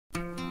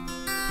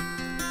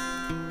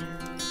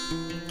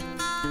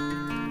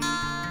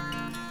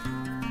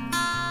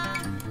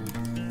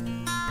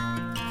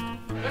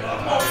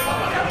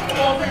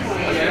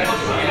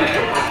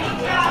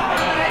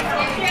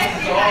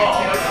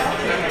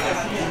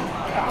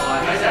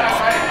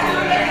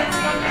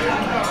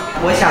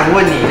我想问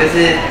你，就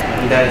是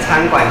你的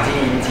餐馆经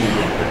营几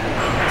年了？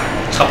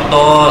差不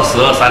多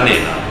12、13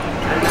年了。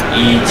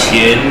以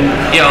前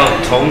要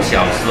从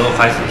小时候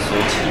开始说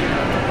起，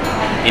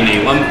因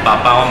为阮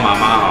爸爸、阮妈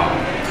妈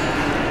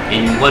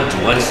因阮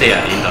自阮细汉，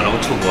因就拢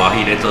出外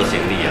去咧做生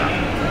意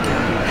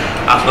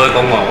啊。所以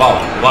讲我落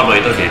倒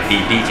一个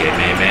弟弟，一个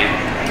妹妹。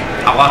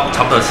我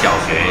差不多小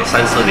学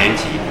3、4年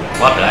级，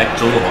我就爱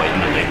煮互因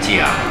两个食，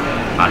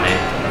安尼，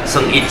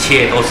剩一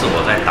切都是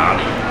我在打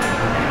理。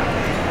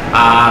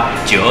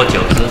久而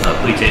久之就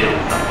对这有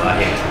淡薄仔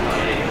兴趣。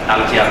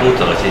当家拄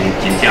做真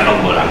正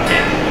拢无人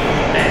见，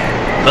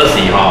可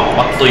是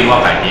我对我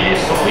家己的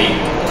手艺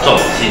足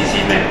有信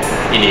心的，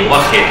因为我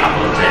册读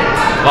无济，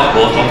我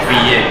高中毕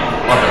业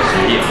我就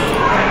随去学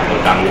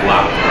功夫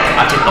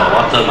啊，这度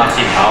我做到是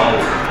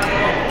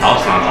头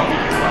30年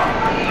啊，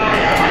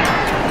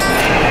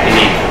因为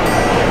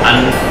咱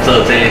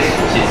做这事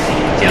实是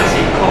真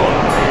辛苦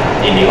啦，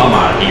因为我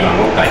嘛希望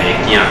我家己的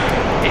囝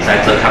会使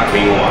做较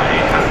规划的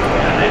工作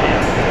安尼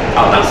尔，有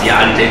当时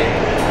按这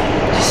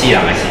一世人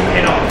的心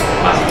血咯，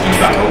嘛是希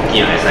望我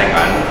囝会使甲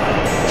咱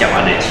接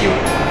阮的手，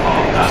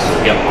甲事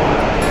业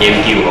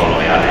研究好落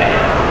安尼。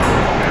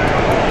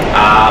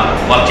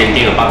我真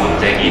正有捌问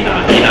这囡仔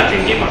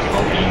真正嘛是讲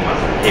伊嘛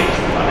是有兴趣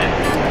安尼，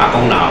讲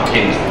若有兴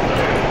趣，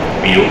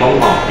比如讲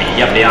毕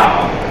业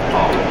了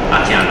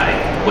才来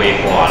规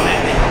划呢。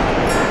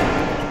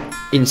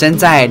隐身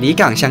在里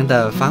港乡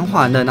的繁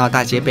华热闹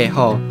大街背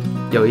后，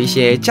有一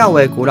些较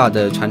为古老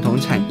的传统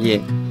产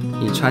业，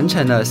以传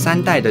承了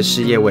3代的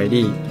事业为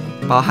例，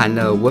包含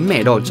了文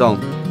美肉粽、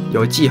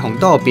油记红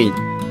豆饼、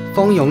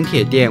丰永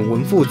铁店、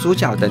文富猪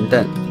脚等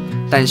等。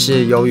但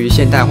是由于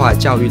现代化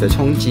教育的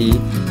冲击，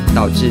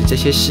导致这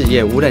些事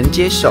业无人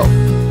接手，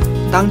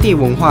当地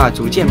文化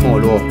逐渐没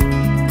落，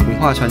文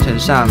化传承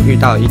上遇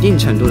到一定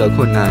程度的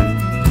困难，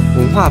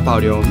文化保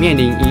留面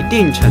临一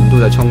定程度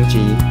的冲击。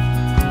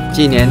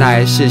近年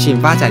来，适性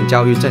发展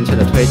教育政策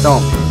的推动，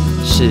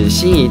使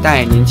新一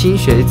代年轻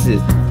学子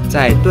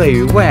在对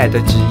于未来的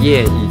职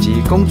业以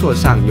及工作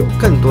上有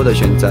更多的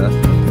选择。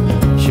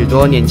许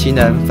多年轻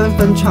人纷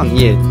纷创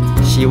业，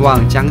希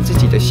望将自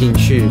己的兴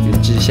趣与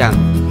志向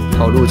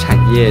投入产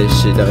业，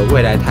使得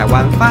未来台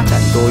湾发展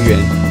多元。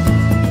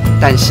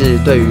但是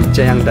对于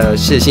这样的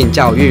适性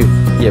教育，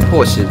也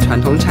迫使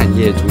传统产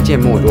业逐渐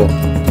没落，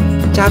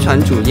家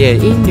传主业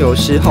因流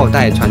失后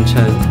代传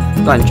承，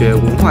断绝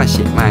文化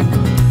血脉，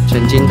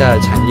曾经的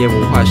产业文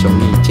化手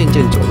艺渐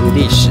渐走入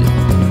历史，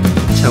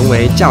成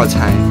为教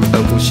材，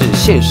而不是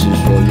现实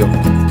所有。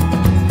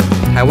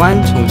台湾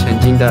从曾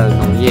经的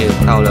农业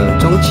到了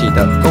中期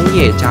的工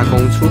业加工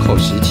出口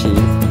时期，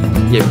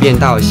演变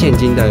到现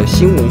今的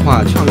新文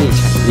化创意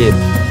产业。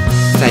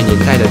在年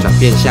代的转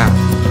变下，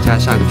加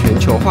上全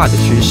球化的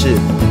趋势，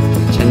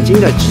曾经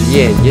的职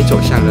业也走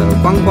向了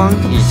观光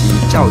以及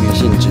教育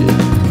性质。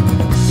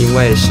因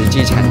为实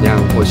际产量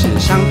或是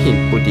商品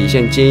不敌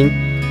现今，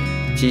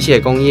机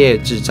械工业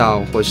制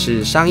造或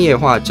是商业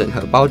化整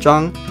合包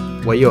装，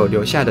唯有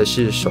留下的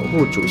是守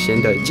护祖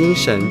先的精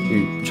神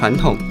与传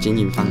统经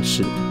营方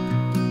式。